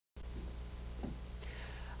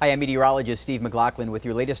Hi, I'm meteorologist Steve McLaughlin with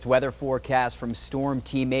your latest weather forecast from Storm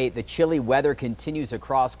Team 8. The chilly weather continues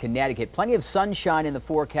across Connecticut. Plenty of sunshine in the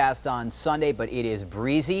forecast on Sunday, but it is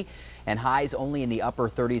breezy and highs only in the upper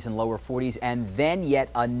 30s and lower 40s. And then yet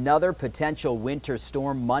another potential winter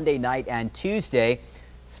storm Monday night and Tuesday.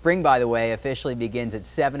 Spring, by the way, officially begins at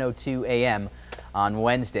 7:02 a.m. on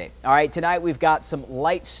Wednesday. All right, tonight we've got some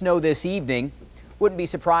light snow this evening. Wouldn't be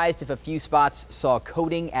surprised if a few spots saw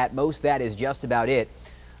coating. At most, that is just about it.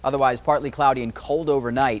 Otherwise, partly cloudy and cold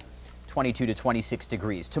overnight, 22 to 26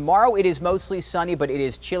 degrees. Tomorrow, it is mostly sunny, but it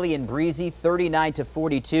is chilly and breezy, 39 to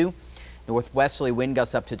 42. Northwesterly wind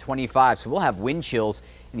gusts up to 25, so we'll have wind chills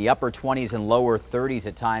in the upper 20s and lower 30s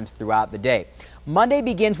at times throughout the day. Monday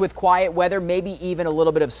begins with quiet weather, maybe even a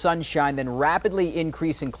little bit of sunshine, then rapidly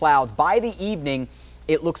increasing clouds. By the evening,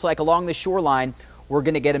 it looks like along the shoreline, we're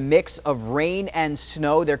going to get a mix of rain and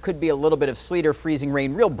snow. There could be a little bit of sleet or freezing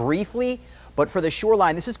rain real briefly. But for the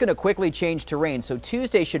shoreline, this is going to quickly change to rain. So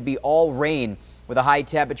Tuesday should be all rain with a high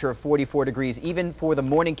temperature of 44 degrees. Even for the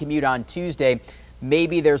morning commute on Tuesday,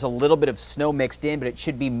 maybe there's a little bit of snow mixed in, but it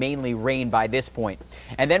should be mainly rain by this point.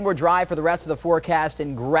 And then we're dry for the rest of the forecast,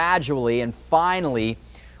 and gradually and finally,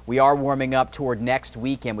 we are warming up toward next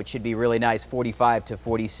weekend, which should be really nice, 45 to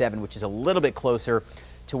 47, which is a little bit closer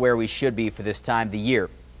to where we should be for this time of the year.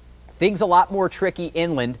 Things a lot more tricky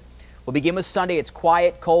inland. We'll begin with Sunday. It's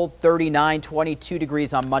quiet, cold, 39, 22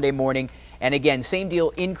 degrees on Monday morning. And again, same deal,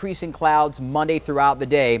 increasing clouds Monday throughout the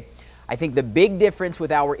day. I think the big difference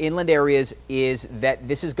with our inland areas is that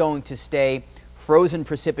this is going to stay frozen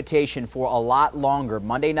precipitation for a lot longer.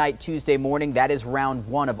 Monday night, Tuesday morning, that is round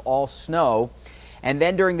one of all snow. And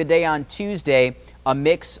then during the day on Tuesday, a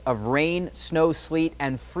mix of rain, snow, sleet,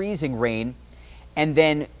 and freezing rain. And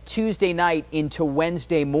then Tuesday night into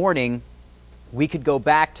Wednesday morning, we could go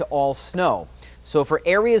back to all snow. So for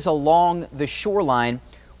areas along the shoreline,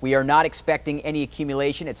 we are not expecting any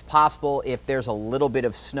accumulation. It's possible if there's a little bit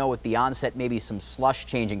of snow at the onset, maybe some slush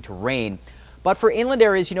changing to rain. But for inland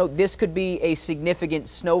areas, this could be a significant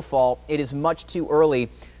snowfall. It is much too early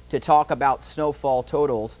to talk about snowfall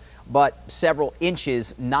totals, but several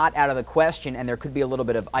inches not out of the question, and there could be a little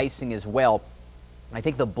bit of icing as well. I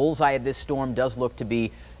think the bullseye of this storm does look to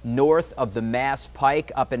be north of the Mass Pike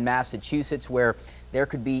up in Massachusetts, where there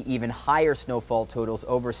could be even higher snowfall totals,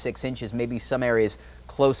 over 6 inches, maybe some areas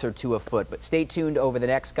closer to a foot. But stay tuned over the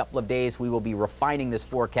next couple of days. We will be refining this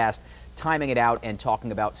forecast, timing it out, and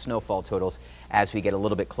talking about snowfall totals as we get a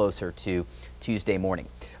little bit closer to Tuesday morning.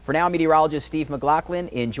 For now, meteorologist Steve McLaughlin.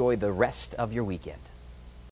 Enjoy the rest of your weekend.